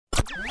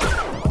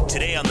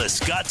Today on the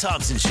Scott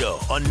Thompson Show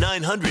on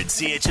 900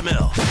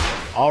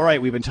 CHML. All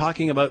right, we've been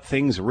talking about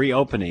things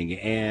reopening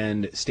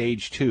and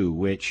stage 2,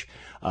 which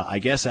I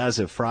guess as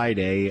of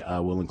Friday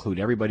will include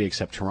everybody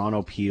except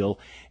Toronto, Peel,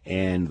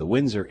 and the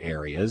Windsor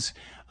areas.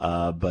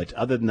 But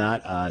other than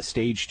that,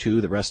 stage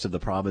 2, the rest of the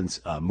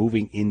province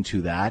moving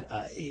into that.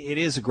 It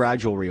is a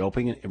gradual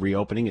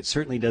reopening. It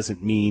certainly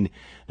doesn't mean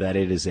that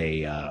it is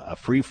a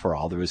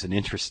free-for-all. There was an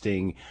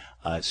interesting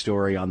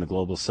story on the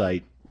Global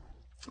site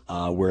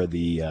where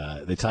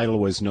the title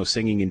was "No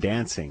Singing and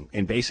Dancing,"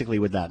 and basically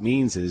what that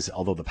means is,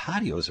 although the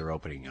patios are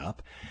opening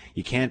up,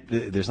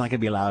 there's not going to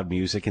be loud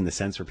music in the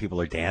sense where people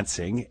are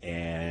dancing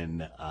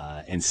and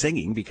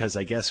singing, because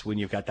I guess when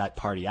you've got that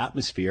party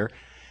atmosphere,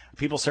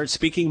 people start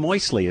speaking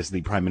moistly, as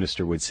the Prime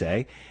Minister would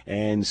say,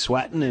 and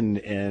sweating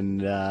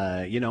and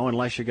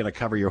unless you're going to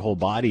cover your whole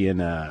body in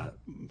a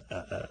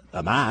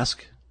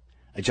mask,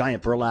 a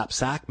giant burlap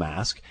sack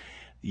mask.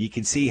 You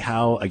can see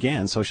how,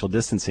 again, social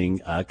distancing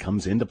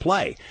comes into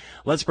play.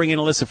 Let's bring in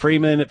Alyssa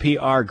Freeman,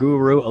 PR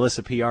guru.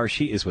 Alyssa PR,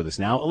 she is with us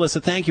now.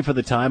 Alyssa, thank you for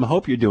the time. I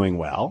hope you're doing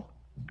well.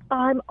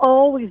 I'm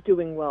always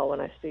doing well when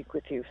I speak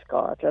with you,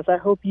 Scott, as I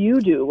hope you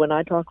do when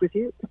I talk with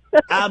you.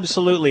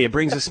 Absolutely. It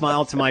brings a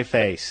smile to my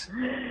face.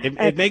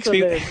 It makes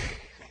me...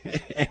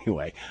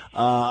 Anyway,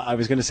 I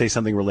was going to say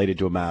something related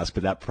to a mask,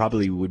 but that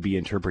probably would be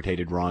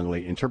interpreted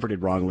wrongly,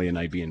 and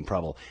I'd be in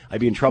trouble.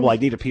 I'd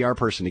need a PR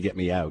person to get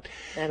me out.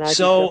 And I'd be just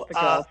the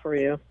gal for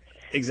you.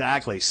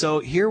 Exactly. So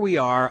here we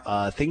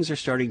are. Things are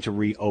starting to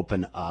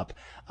reopen up.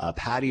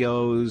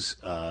 Patios,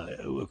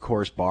 of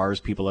course, bars,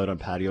 people out on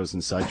patios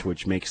and such,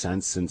 which makes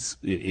sense since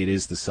it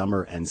is the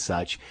summer and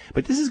such.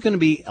 But this is going to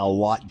be a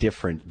lot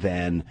different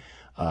than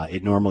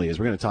it normally is.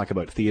 We're going to talk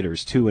about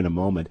theaters, too, in a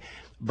moment.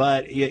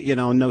 But,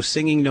 no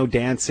singing, no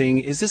dancing.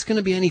 Is this going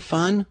to be any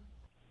fun?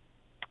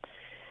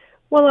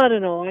 Well, I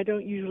don't know. I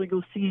don't usually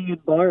go singing in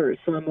bars,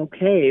 so I'm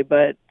okay.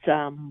 But,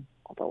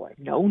 although I've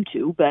known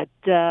to. But,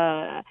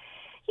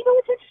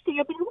 it's interesting.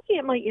 I've been looking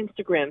at my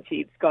Instagram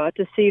feed, Scott,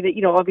 to see that,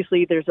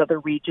 obviously there's other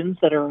regions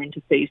that are into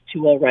phase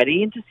 2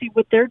 already, and to see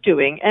what they're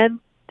doing.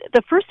 And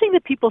the first thing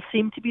that people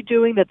seem to be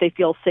doing that they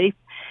feel safe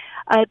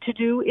to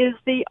do is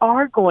they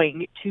are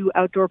going to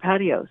outdoor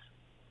patios.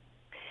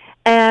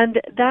 And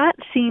that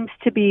seems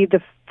to be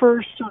the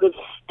first sort of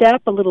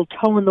step, a little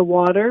toe in the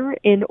water,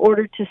 in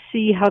order to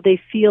see how they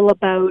feel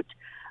about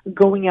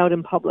going out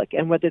in public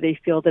and whether they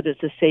feel that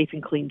it's a safe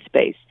and clean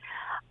space.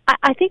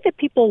 I think that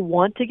people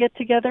want to get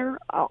together.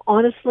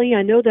 Honestly,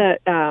 I know that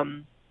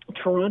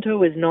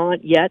Toronto is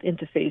not yet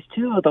into phase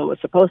 2, although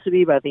it's supposed to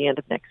be by the end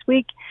of next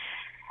week.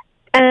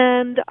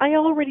 And I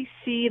already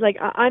see,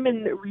 I'm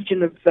in the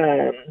region of,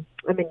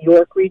 I'm in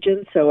York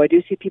region, so I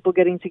do see people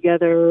getting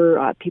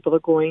together. People are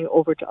going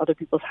over to other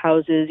people's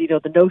houses.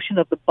 The notion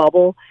of the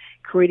bubble,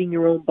 creating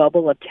your own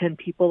bubble of 10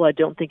 people, I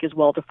don't think is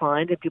well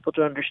defined, and people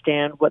don't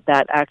understand what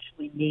that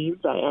actually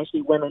means. I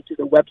actually went onto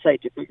the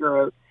website to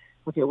figure out,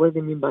 okay, what do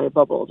they mean by a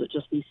bubble? Is it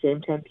just these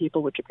same 10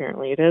 people, which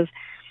apparently it is?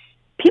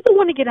 People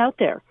want to get out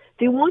there.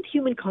 They want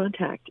human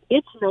contact.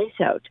 It's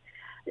nice out.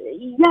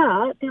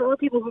 Yeah, there are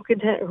people who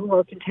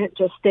are content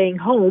just staying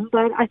home,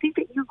 but I think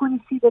that you're going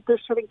to see that they're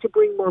starting to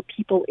bring more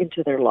people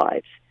into their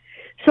lives.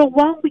 So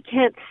while we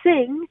can't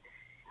sing,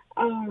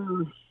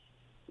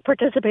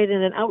 participate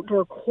in an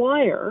outdoor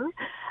choir,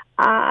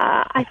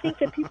 I think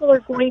that people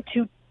are going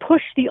to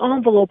push the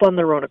envelope on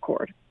their own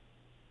accord.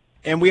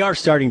 And we are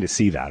starting to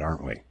see that,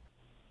 aren't we?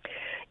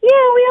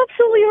 Yeah, we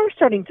absolutely are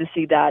starting to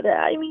see that.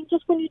 I mean,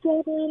 just when you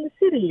drive around the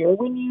city, or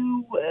when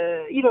you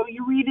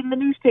read in the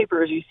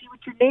newspapers, you see what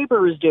your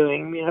neighbor is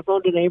doing. I mean, I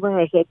phoned a neighbor and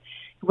I said,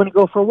 "You want to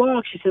go for a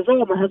walk?" She says,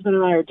 "Oh, my husband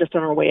and I are just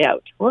on our way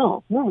out."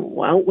 Well,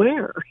 out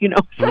where?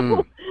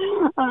 So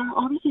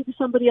obviously to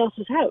somebody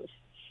else's house.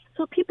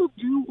 So people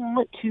do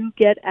want to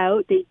get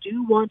out. They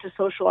do want to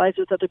socialize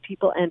with other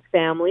people and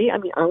family. I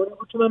mean, I went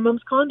over to my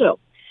mom's condo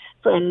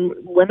and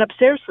went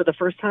upstairs for the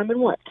first time in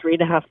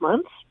 3.5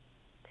 months.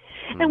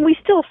 And we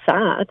still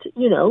sat,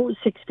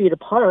 6 feet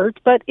apart,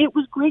 but it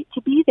was great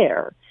to be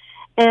there.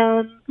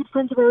 And good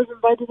friends of ours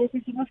invited us.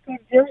 We said, let's go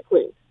to Dairy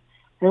Queen.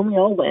 And we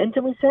all went,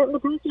 and we sat in the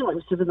parking lot.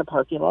 We stood in the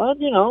parking lot,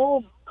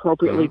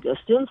 appropriately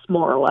distanced,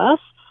 more or less.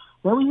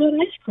 Then we had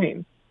ice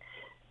cream.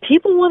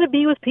 People want to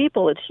be with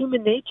people. It's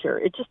human nature.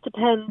 It just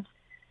depends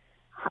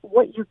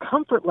what your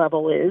comfort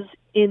level is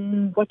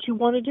in what you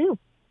want to do.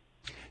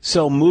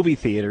 So movie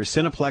theaters,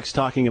 Cineplex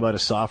talking about a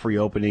soft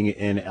reopening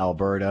in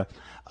Alberta.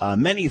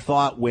 Many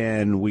thought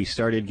when we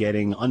started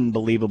getting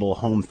unbelievable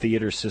home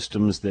theater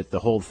systems that the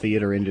whole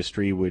theater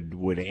industry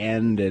would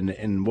end,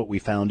 and what we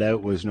found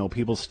out was no,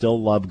 people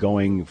still love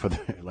going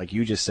like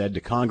you just said,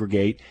 to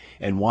congregate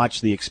and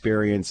watch the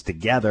experience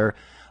together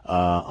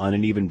on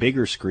an even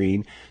bigger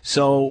screen.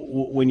 So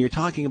when you're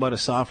talking about a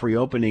soft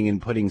reopening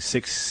and putting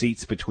 6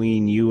 seats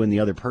between you and the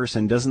other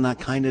person, doesn't that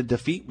kind of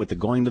defeat what the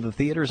going to the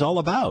theater is all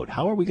about?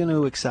 How are we going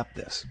to accept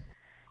this?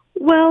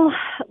 Well,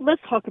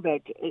 let's talk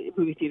about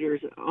movie theaters.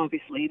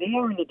 Obviously, they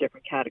are in a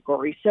different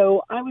category.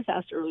 So I was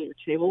asked earlier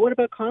today, well, what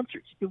about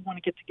concerts? People want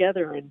to get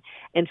together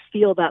and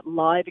feel that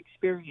live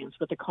experience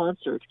with a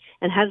concert.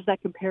 And how does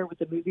that compare with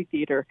the movie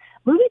theater?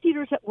 Movie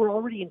theaters that were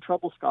already in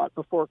trouble, Scott,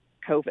 before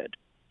COVID.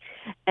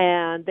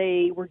 And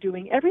they were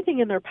doing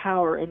everything in their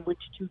power in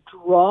which to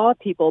draw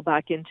people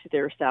back into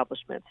their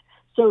establishments.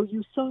 So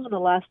you saw in the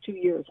last 2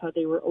 years how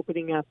they were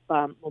opening up,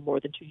 well, more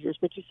than 2 years,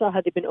 but you saw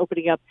how they've been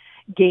opening up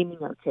gaming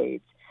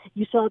arcades.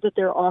 You saw that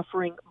they're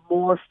offering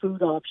more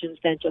food options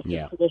than just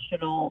a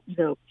traditional,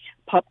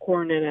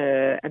 popcorn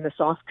and a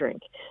soft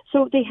drink.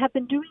 So they have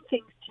been doing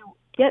things to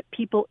get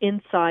people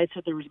inside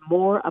so there was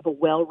more of a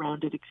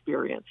well-rounded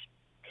experience.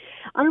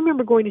 I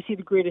remember going to see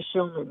The Greatest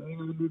Showman,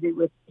 the movie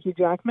with Hugh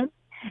Jackman.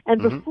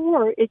 And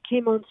before it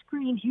came on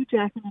screen, Hugh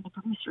Jackman and the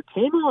producer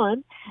came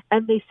on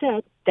and they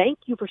said, thank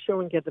you for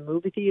showing it at the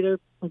movie theater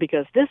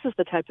because this is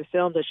the type of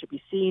film that should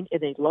be seen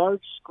in a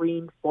large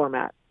screen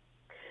format.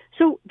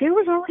 So there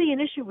was already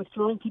an issue with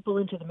throwing people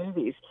into the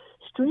movies.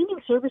 Streaming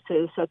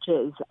services such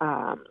as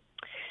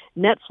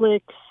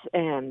Netflix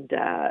and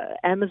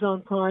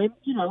Amazon Prime,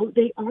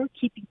 they are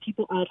keeping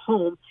people at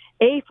home,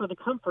 for the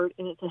comfort,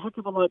 and it's a heck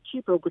of a lot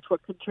cheaper, which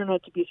could turn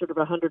out to be sort of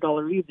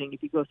 $100 evening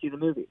if you go see the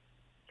movie.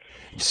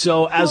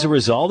 So as a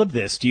result of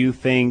this, do you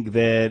think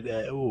that,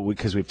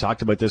 because we've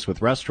talked about this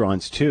with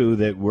restaurants too,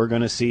 that we're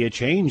going to see a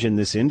change in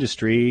this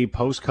industry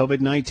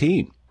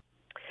post-COVID-19?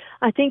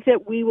 I think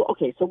that we will.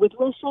 Okay, so with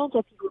restaurants,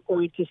 I think we're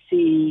going to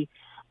see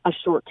a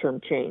short-term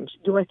change.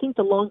 Do I think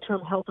the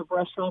long-term health of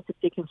restaurants, if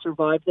they can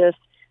survive this,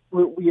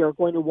 we are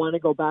going to want to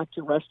go back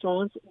to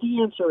restaurants?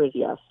 The answer is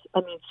yes.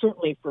 I mean,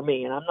 certainly for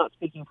me, and I'm not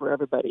speaking for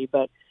everybody,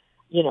 but,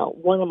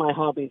 one of my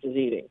hobbies is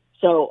eating.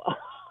 So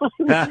I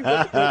really want to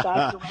go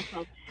back to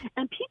restaurants.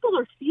 And people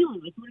are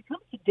feeling, like when it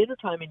comes to dinner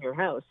time in your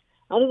house,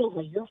 I don't know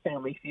how your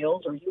family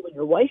feels or you and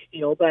your wife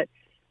feel, but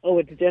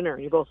it's dinner.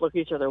 You both look at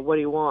each other. What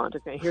do you want?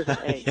 Okay, here's an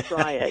egg.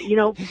 Try it.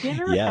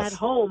 Dinner at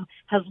home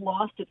has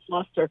lost its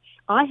luster.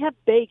 I have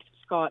baked,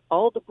 Scott,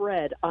 all the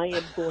bread I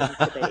am going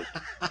to bake.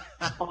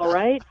 All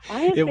right?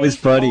 It was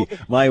funny.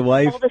 My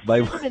wife... all the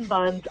cinnamon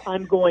buns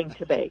I'm going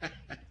to bake.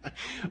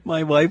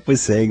 My wife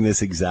was saying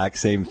this exact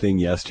same thing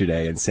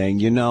yesterday and saying,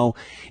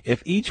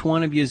 if each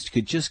one of you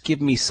could just give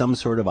me some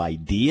sort of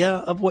idea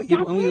of what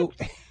you do,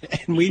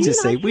 and we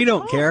just say, we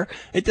don't care.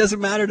 It doesn't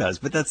matter to us.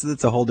 But that's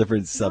a whole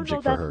different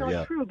subject for her. That's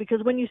not true,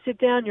 because when you sit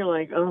down, you're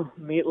like,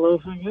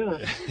 meatloaf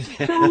again.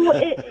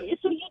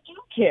 So you do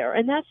care.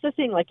 And that's the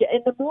thing. Like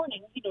in the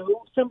morning,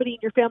 somebody in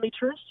your family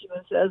turns to you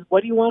and says,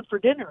 what do you want for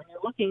dinner? And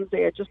you're looking and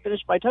say, I just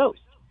finished my toast.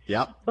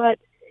 Yeah. But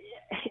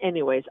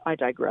anyways, I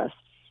digress.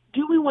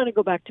 Do we want to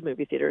go back to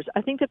movie theaters?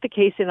 I think that the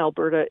case in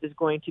Alberta is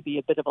going to be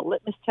a bit of a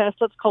litmus test.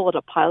 Let's call it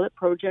a pilot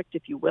project,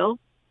 if you will.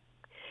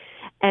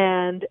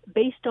 And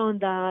based on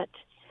that,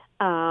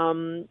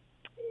 I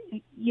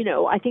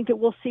think that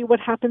we'll see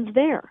what happens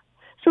there.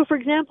 So, for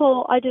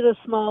example, I did a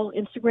small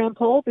Instagram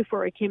poll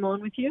before I came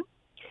on with you,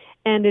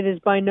 and it is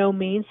by no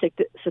means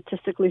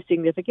statistically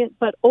significant,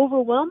 but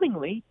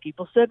overwhelmingly,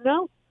 people said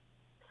no.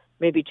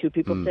 Maybe 2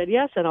 people said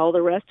yes, and all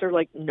the rest are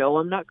like, no,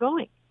 I'm not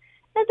going.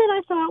 And then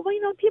I thought,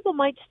 people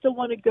might still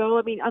want to go.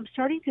 I mean, I'm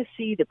starting to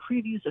see the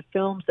previews of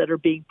films that are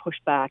being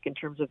pushed back in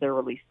terms of their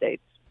release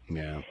dates.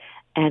 Yeah.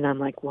 And I'm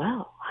like,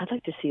 wow, I'd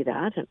like to see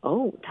that. And,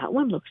 that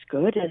one looks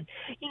good. And,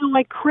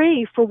 I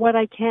crave for what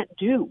I can't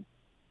do,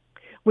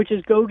 which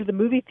is go to the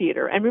movie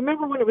theater. And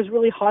remember when it was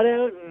really hot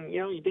out and,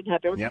 you didn't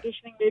have air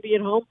conditioning maybe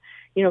at home?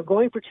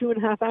 Going for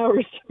 2.5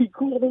 hours to be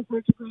cool and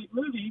watch a great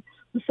movie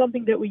was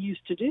something that we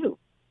used to do.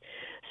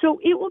 So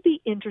it will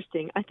be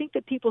interesting. I think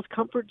that people's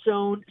comfort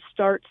zone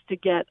starts to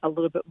get a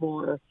little bit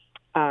more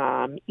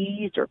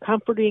eased or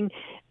comforting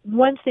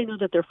once they know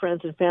that their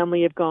friends and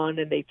family have gone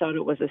and they thought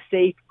it was a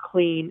safe,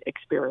 clean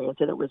experience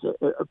and it was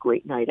a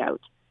great night out.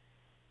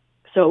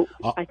 So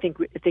I think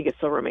it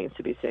still remains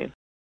to be seen.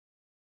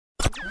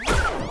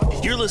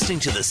 You're listening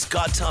to the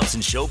Scott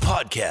Thompson Show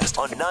podcast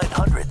on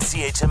 900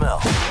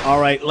 CHML. All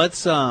right,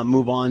 let's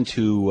move on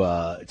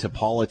to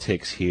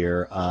politics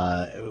here.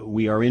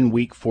 We are in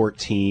week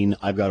 14.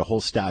 I've got a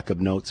whole stack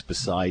of notes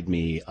beside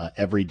me.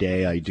 Every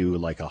day I do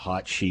like a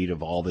hot sheet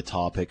of all the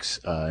topics,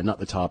 not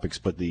the topics,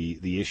 but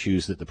the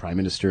issues that the Prime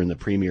Minister and the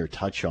Premier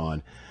touch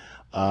on.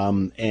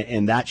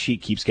 And that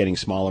sheet keeps getting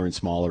smaller and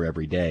smaller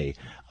every day.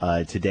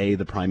 Today,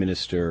 the Prime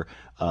Minister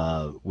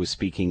was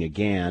speaking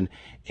again,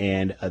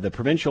 and the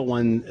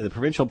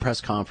provincial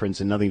press conference,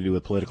 and nothing to do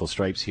with political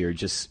stripes here,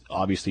 just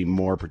obviously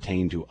more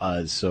pertain to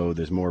us, so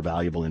there's more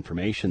valuable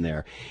information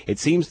there. It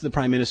seems the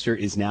Prime Minister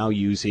is now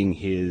using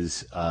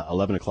his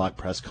 11 o'clock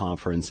press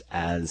conference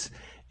as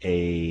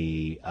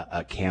a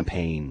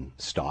campaign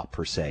stop,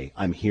 per se.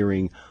 I'm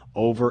hearing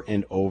over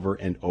and over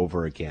and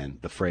over again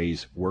the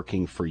phrase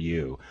 "working for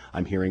you."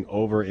 I'm hearing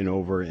over and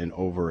over and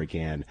over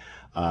again,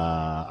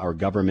 our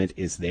government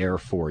is there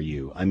for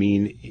you. I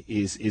mean,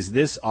 is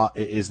this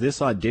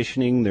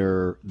auditioning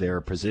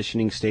their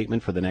positioning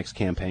statement for the next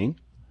campaign?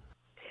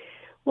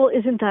 Well,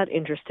 isn't that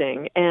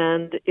interesting?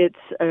 And it's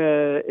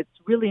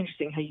really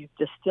interesting how you've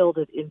distilled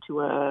it into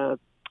a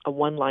a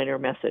one-liner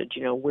message,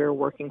 we're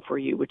working for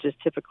you, which is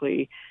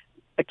typically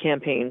a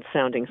campaign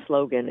sounding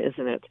slogan,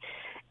 isn't it?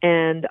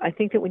 And I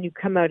think that when you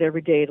come out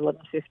every day at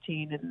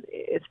 11:15, and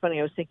it's funny,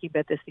 I was thinking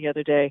about this the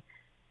other day,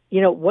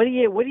 what do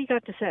you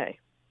got to say?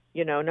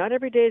 Not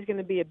every day is going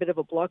to be a bit of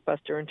a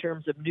blockbuster in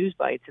terms of news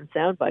bites and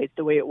sound bites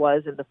the way it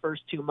was in the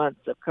first 2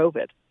 months of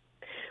COVID,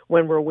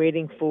 when we're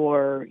waiting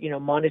for,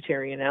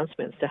 monetary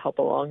announcements to help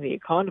along the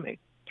economy.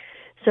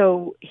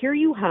 So here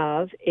you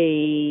have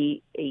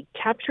a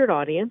captured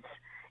audience.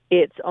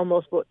 It's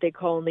almost what they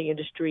call in the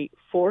industry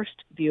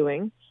forced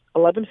viewing.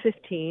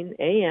 11:15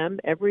 a.m.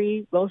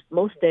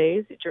 most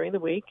days during the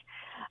week.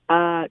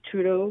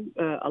 Trudeau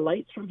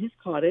alights from his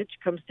cottage,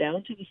 comes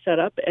down to the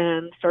setup,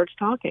 and starts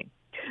talking.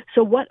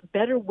 So what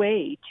better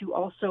way to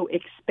also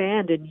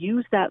expand and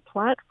use that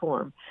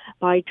platform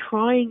by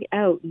trying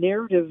out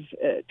narrative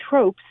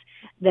tropes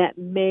that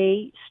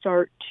may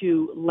start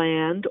to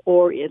land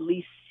or at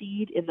least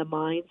seed in the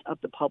minds of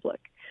the public.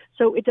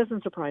 So it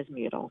doesn't surprise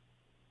me at all.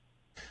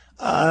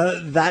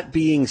 That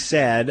being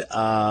said,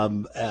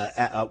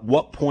 at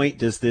what point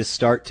does this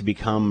start to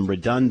become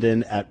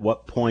redundant? At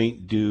what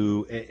point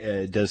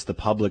does the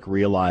public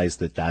realize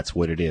that that's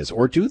what it is,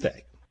 or do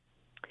they?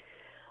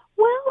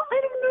 Well,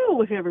 I don't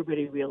know if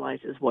everybody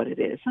realizes what it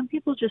is. Some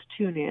people just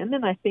tune in,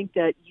 and I think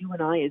that you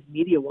and I as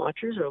media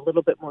watchers are a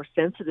little bit more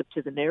sensitive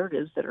to the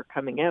narratives that are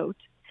coming out.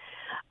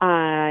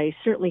 I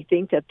certainly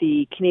think that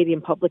the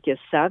Canadian public is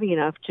savvy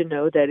enough to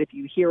know that if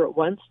you hear it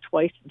once,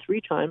 twice, and three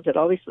times, that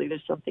obviously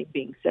there's something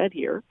being said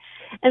here.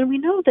 And we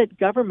know that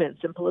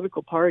governments and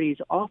political parties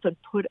often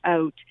put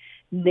out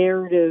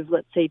narrative,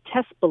 let's say,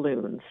 test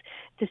balloons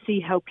to see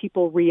how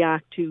people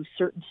react to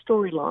certain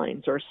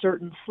storylines or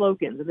certain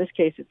slogans. In this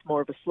case, it's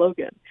more of a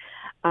slogan.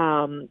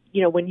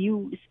 When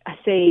you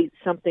say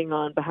something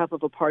on behalf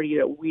of a party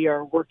that we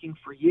are working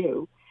for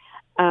you,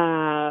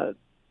 that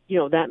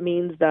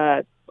means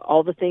that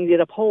all the things,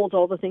 it upholds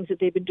all the things that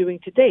they've been doing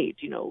to date,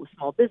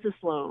 small business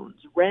loans,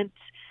 rent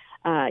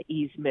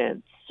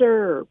easements,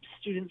 CERB,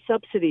 student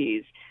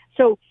subsidies.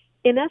 So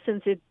in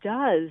essence, it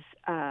does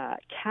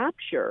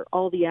capture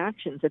all the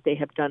actions that they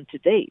have done to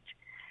date.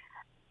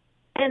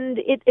 And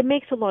it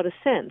makes a lot of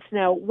sense.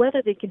 Now,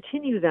 whether they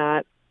continue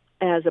that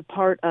as a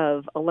part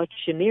of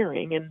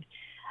electioneering, and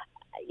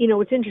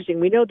it's interesting.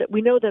 We know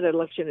that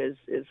election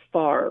is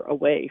far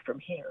away from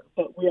here,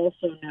 but we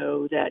also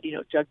know that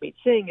Jagmeet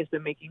Singh has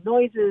been making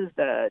noises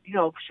that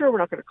sure, we're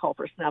not going to call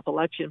for a snap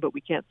election, but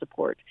we can't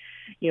support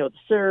the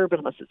CERB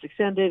unless it's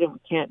extended, and we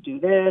can't do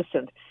this,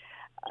 and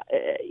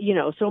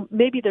so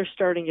maybe they're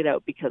starting it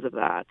out because of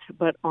that.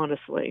 But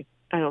honestly,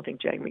 I don't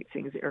think Jagmeet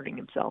Singh is earning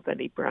himself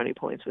any brownie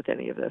points with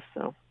any of this.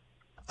 So.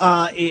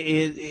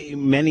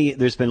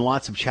 There's been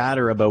lots of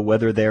chatter about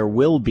whether there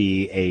will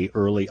be a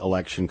early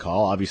election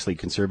call. Obviously,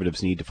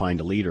 Conservatives need to find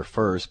a leader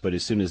first, but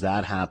as soon as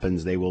that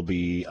happens, they will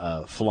be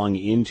flung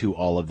into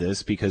all of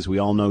this, because we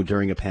all know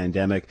during a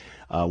pandemic,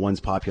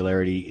 one's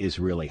popularity is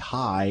really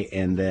high,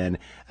 and then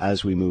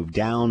as we move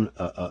down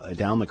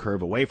the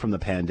curve away from the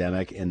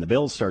pandemic and the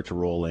bills start to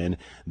roll in,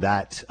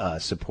 that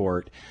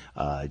support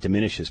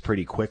diminishes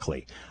pretty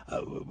quickly.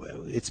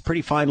 It's a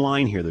pretty fine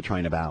line here they're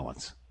trying to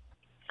balance.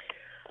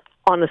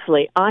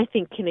 Honestly, I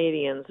think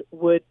Canadians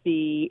would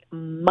be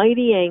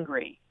mighty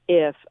angry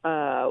if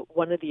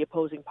one of the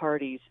opposing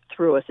parties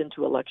threw us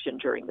into election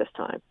during this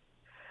time.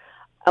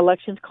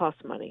 Elections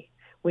cost money.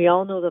 We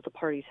all know that the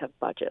parties have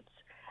budgets.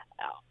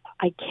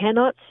 I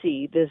cannot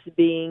see this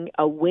being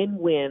a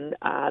win-win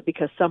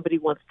because somebody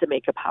wants to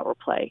make a power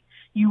play.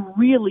 You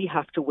really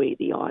have to weigh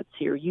the odds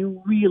here.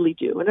 You really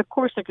do. And of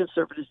course, the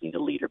Conservatives need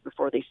a leader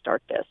before they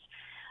start this.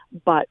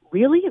 But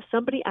really, if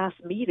somebody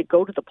asked me to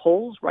go to the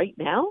polls right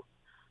now,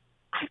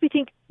 I would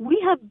think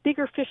we have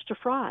bigger fish to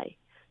fry.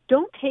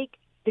 Don't take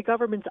the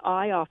government's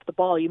eye off the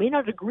ball. You may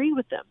not agree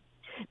with them.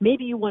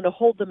 Maybe you want to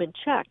hold them in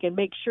check and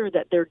make sure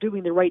that they're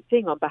doing the right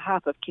thing on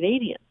behalf of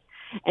Canadians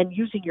and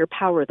using your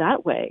power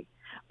that way.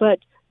 But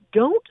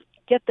don't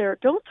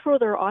throw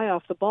their eye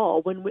off the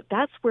ball when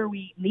that's where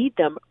we need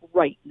them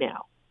right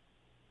now.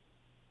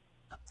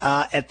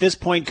 At this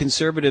point,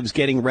 Conservatives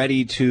getting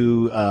ready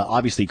to,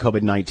 obviously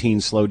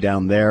COVID-19 slowed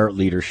down their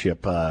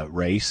leadership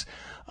race.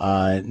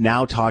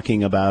 Now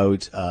talking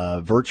about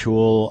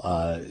virtual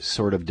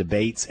sort of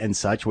debates and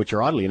such, which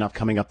are oddly enough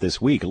coming up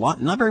this week.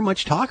 Not very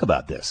much talk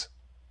about this.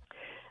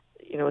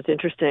 It's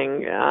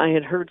interesting. I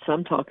had heard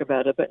some talk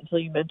about it, but until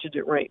you mentioned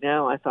it right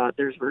now, I thought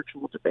there's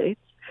virtual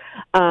debates.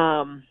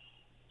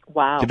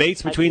 Wow.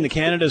 Debates between the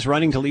candidates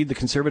running to lead the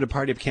Conservative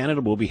Party of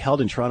Canada will be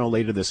held in Toronto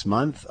later this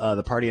month.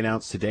 The party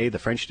announced today the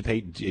French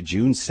debate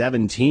June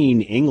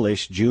 17,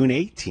 English June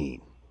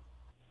 18.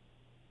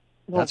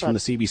 That's from the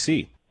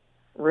CBC.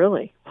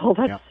 Really? Oh,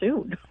 that's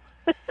soon.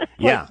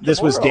 Yeah,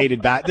 this was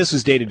dated back. This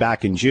was dated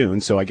back in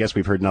June, so I guess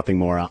we've heard nothing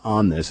more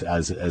on this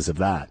as of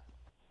that.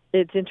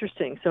 It's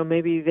interesting. So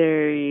maybe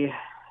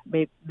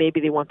maybe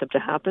they want them to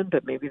happen,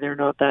 but maybe they're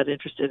not that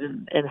interested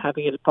in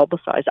having it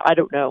publicized. I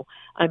don't know.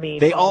 I mean,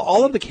 they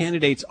all of the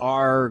candidates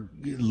are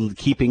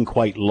keeping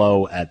quite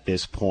low at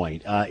this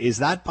point. Is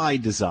that by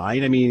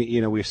design? I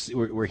mean,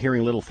 we're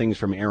hearing little things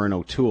from Aaron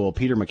O'Toole.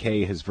 Peter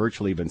MacKay has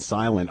virtually been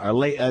silent.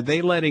 Are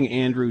they letting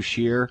Andrew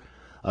Scheer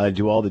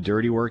do all the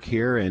dirty work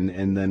here,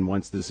 and then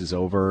once this is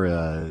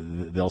over,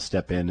 they'll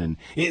step in? And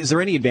is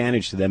there any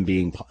advantage to them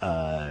being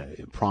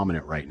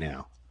prominent right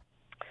now?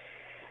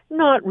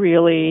 Not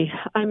really.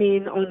 I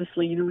mean,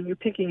 honestly, when you're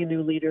picking a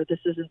new leader, this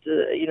isn't,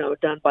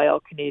 done by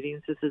all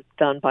Canadians. This is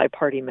done by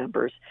party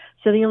members.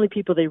 So the only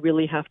people they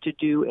really have to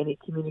do any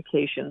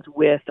communications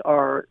with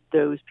are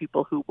those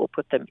people who will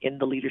put them in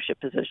the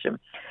leadership position.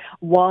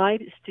 Why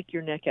stick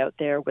your neck out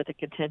there with a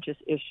contentious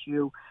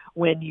issue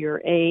when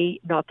you're A,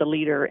 not the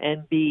leader,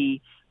 and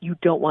B, you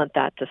don't want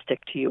that to stick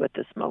to you at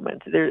this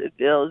moment?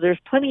 There's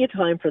plenty of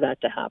time for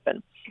that to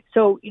happen.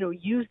 So,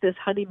 use this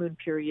honeymoon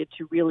period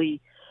to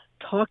really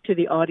talk to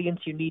the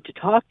audience you need to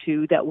talk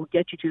to that will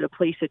get you to the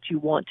place that you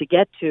want to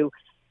get to.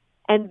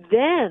 And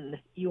then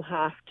you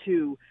have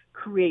to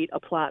create a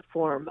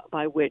platform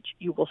by which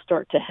you will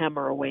start to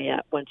hammer away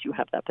at once you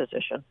have that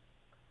position.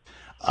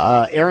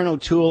 Aaron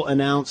O'Toole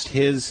announced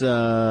his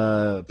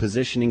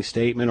positioning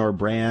statement or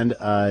brand,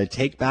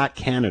 Take Back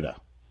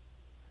Canada.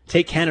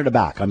 Take Canada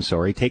back. I'm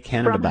sorry. Take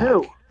Canada From back.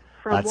 Who?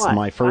 From that's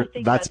what?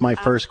 That's my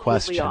first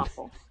question.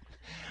 Awful.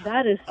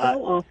 That is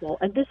so awful.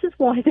 And this is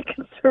why the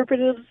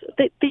Conservatives,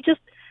 they just,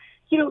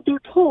 they're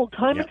told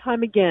time and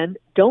time again,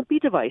 don't be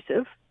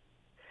divisive.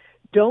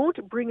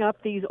 Don't bring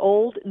up these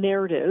old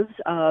narratives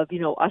of,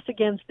 us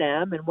against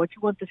them and what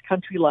you want this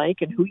country like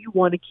and who you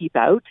want to keep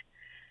out.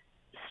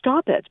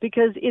 Stop it,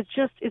 because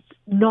it's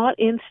not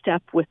in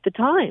step with the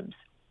times.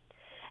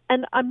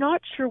 And I'm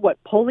not sure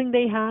what polling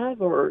they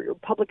have or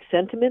public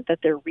sentiment that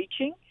they're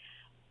reaching,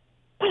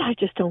 but I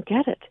just don't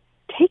get it.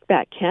 Take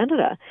back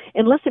Canada,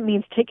 unless it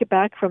means take it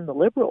back from the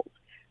Liberals.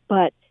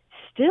 But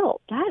still,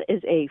 that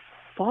is a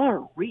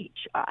far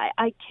reach.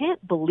 I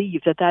can't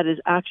believe that is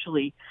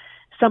actually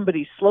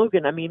somebody's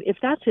slogan. I mean, if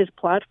that's his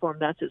platform,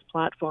 that's his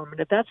platform. And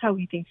if that's how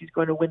he thinks he's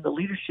going to win the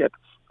leadership,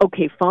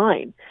 okay,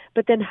 fine.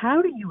 But then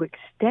how do you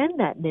extend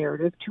that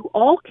narrative to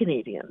all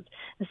Canadians,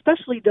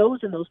 especially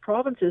those in those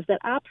provinces that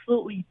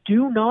absolutely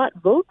do not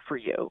vote for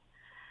you?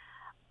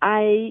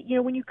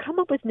 When you come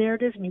up with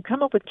narratives and you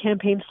come up with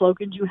campaign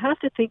slogans, you have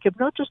to think of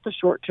not just the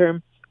short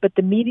term, but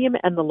the medium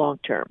and the long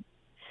term.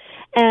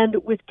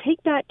 And with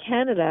Take Back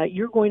Canada,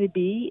 you're going to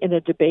be in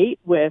a debate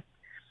with,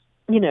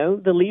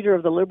 the leader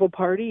of the Liberal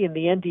Party and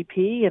the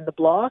NDP and the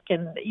Bloc,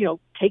 and,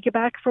 take it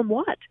back from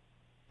what?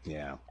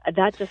 Yeah.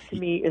 That just, to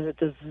me, is a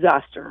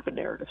disaster of a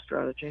narrative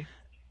strategy.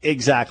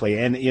 Exactly.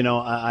 And,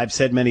 I've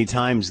said many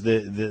times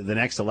the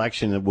next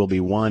election will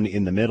be won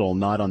in the middle,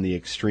 not on the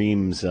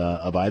extremes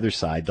of either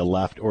side, the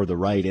left or the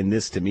right. And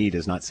this, to me,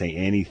 does not say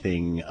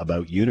anything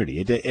about unity.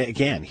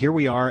 Again, here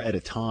we are at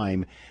a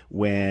time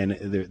when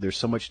there's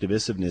so much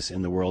divisiveness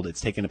in the world. It's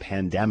taken a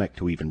pandemic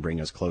to even bring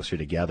us closer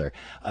together.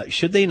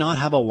 Should they not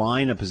have a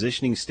line, a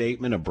positioning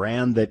statement, a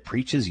brand that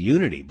preaches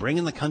unity,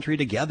 bringing the country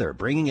together,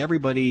 bringing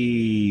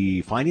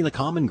everybody, finding the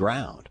common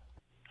ground?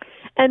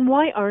 And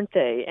why aren't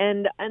they?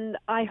 And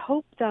I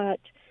hope that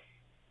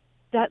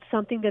that's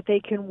something that they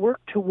can work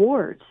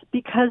towards,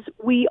 because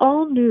we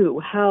all knew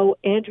how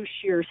Andrew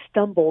Scheer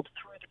stumbled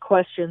through the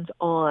questions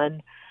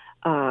on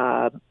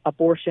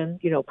abortion,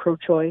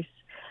 pro-choice,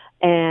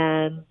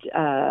 and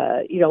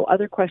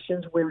other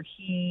questions where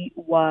he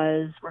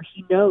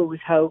knows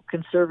how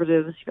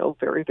conservatives,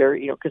 very,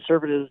 very,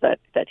 conservatives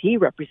that he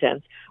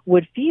represents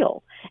would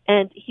feel.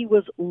 And he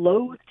was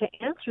loath to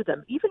answer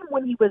them. Even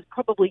when he was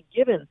probably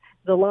given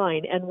the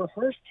line and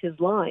rehearsed his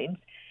lines,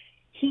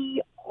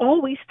 he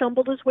always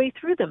stumbled his way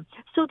through them,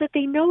 so that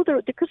they know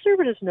the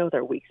Conservatives know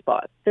their weak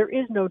spots. There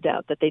is no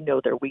doubt that they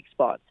know their weak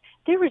spots.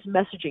 There is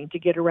messaging to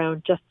get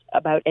around just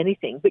about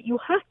anything, but you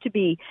have to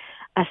be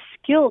a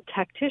skilled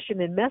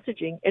tactician in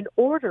messaging in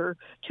order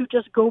to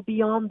just go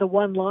beyond the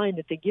one line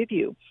that they give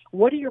you.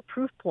 What are your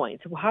proof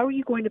points? How are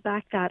you going to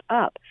back that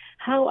up?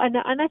 And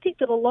I think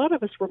that a lot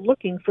of us were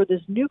looking for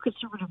this new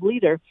Conservative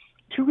leader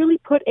to really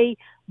put a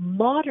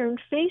modern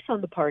face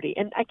on the party.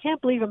 And I can't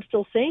believe I'm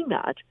still saying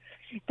that,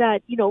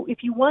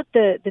 if you want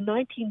the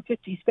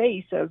 1950s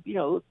face of,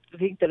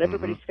 think that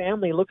everybody's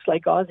family looks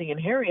like Ozzie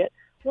and Harriet,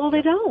 well,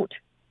 they don't.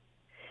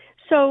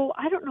 So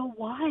I don't know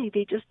why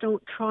they just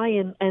don't try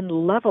and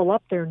level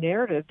up their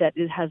narrative that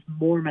it has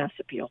more mass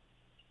appeal.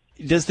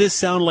 Does this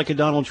sound like a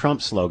Donald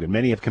Trump slogan?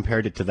 Many have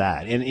compared it to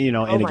that. And,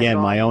 and again,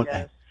 my own...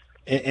 Yes.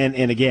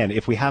 And again,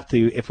 if we have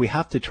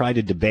to try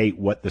to debate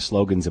what the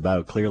slogan's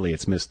about, clearly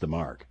it's missed the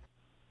mark.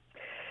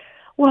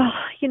 Well,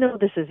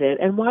 this is it.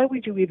 And why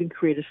would you even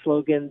create a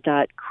slogan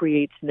that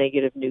creates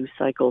negative news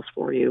cycles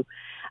for you?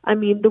 I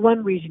mean, the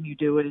one reason you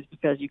do it is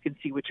because you can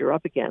see what you're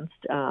up against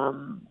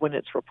when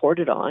it's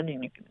reported on,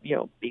 and you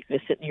can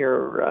sit in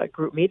your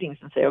group meetings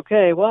and say,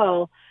 okay,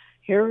 well,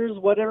 here's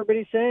what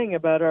everybody's saying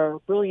about our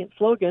brilliant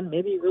slogan.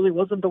 Maybe it really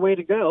wasn't the way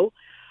to go.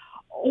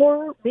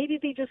 Or maybe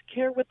they just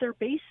care what their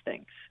base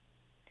thinks.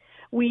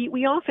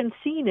 we often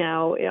see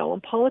now,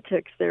 in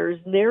politics, there's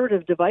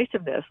narrative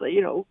divisiveness.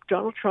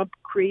 Donald Trump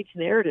creates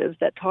narratives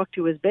that talk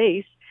to his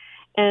base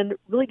and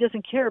really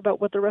doesn't care about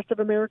what the rest of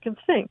Americans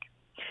think.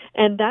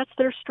 And that's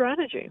their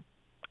strategy.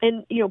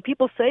 And,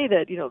 people say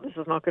that, this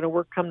is not going to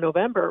work come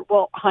November.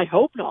 Well, I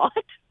hope not,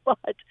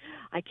 but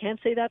I can't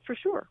say that for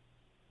sure.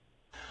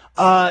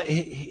 Has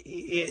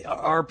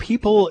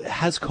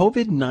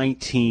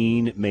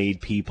COVID-19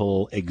 made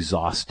people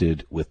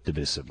exhausted with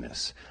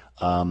divisiveness?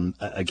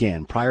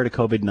 Again, prior to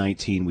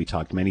COVID-19, we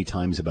talked many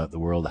times about the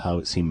world, how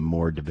it seemed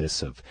more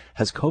divisive.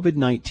 Has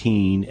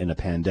COVID-19 and a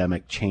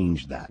pandemic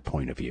changed that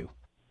point of view?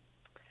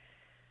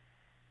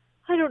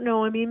 I don't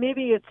know. I mean,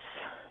 maybe it's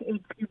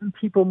given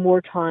people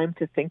more time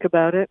to think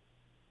about it.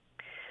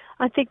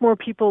 I think more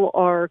people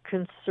are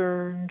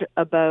concerned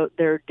about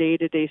their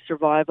day-to-day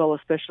survival,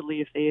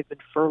 especially if they have been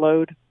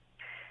furloughed.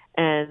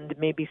 And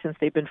maybe since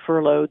they've been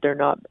furloughed, they're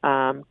not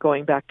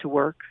going back to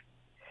work.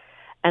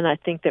 And I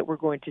think that we're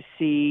going to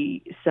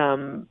see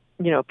some,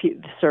 the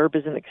CERB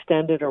isn't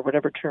extended or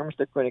whatever terms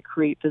they're going to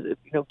create,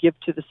 give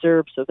to the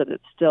CERB so that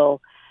it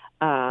still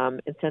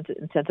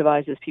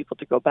incentivizes people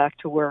to go back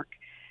to work.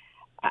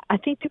 I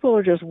think people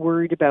are just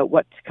worried about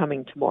what's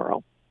coming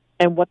tomorrow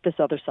and what this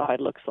other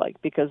side looks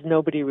like, because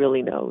nobody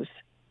really knows.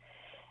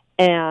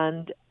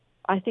 And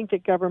I think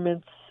that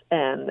governments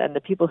and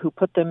the people who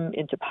put them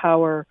into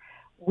power,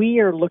 we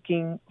are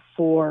looking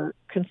for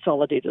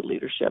consolidated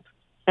leadership,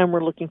 and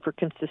we're looking for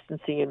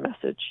consistency in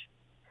message.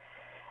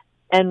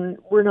 And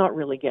we're not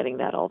really getting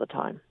that all the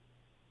time.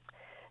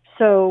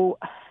 So,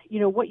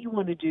 what you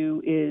want to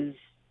do is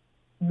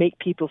make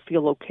people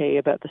feel okay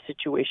about the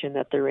situation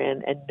that they're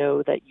in and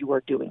know that you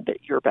are doing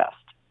your best.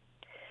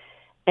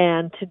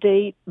 And to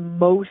date,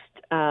 most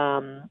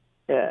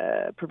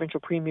provincial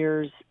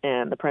premiers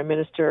and the Prime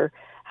Minister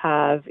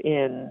have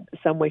in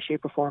some way,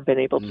 shape, or form been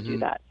able to do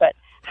that. But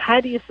how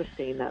do you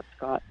sustain that,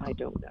 Scott? I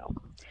don't know.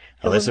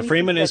 So Alyssa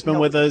Freeman has been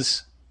with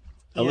us.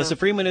 Yeah. Alyssa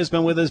Freeman has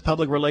been with us,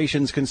 public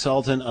relations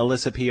consultant,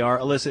 Alyssa PR.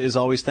 Alyssa, as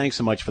always, thanks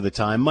so much for the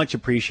time. Much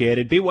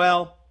appreciated. Be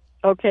well.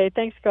 Okay,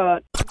 thanks,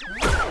 Scott.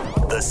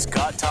 The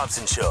Scott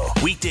Thompson Show,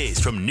 weekdays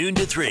from noon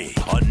to 3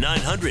 on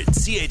 900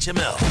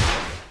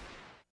 CHML.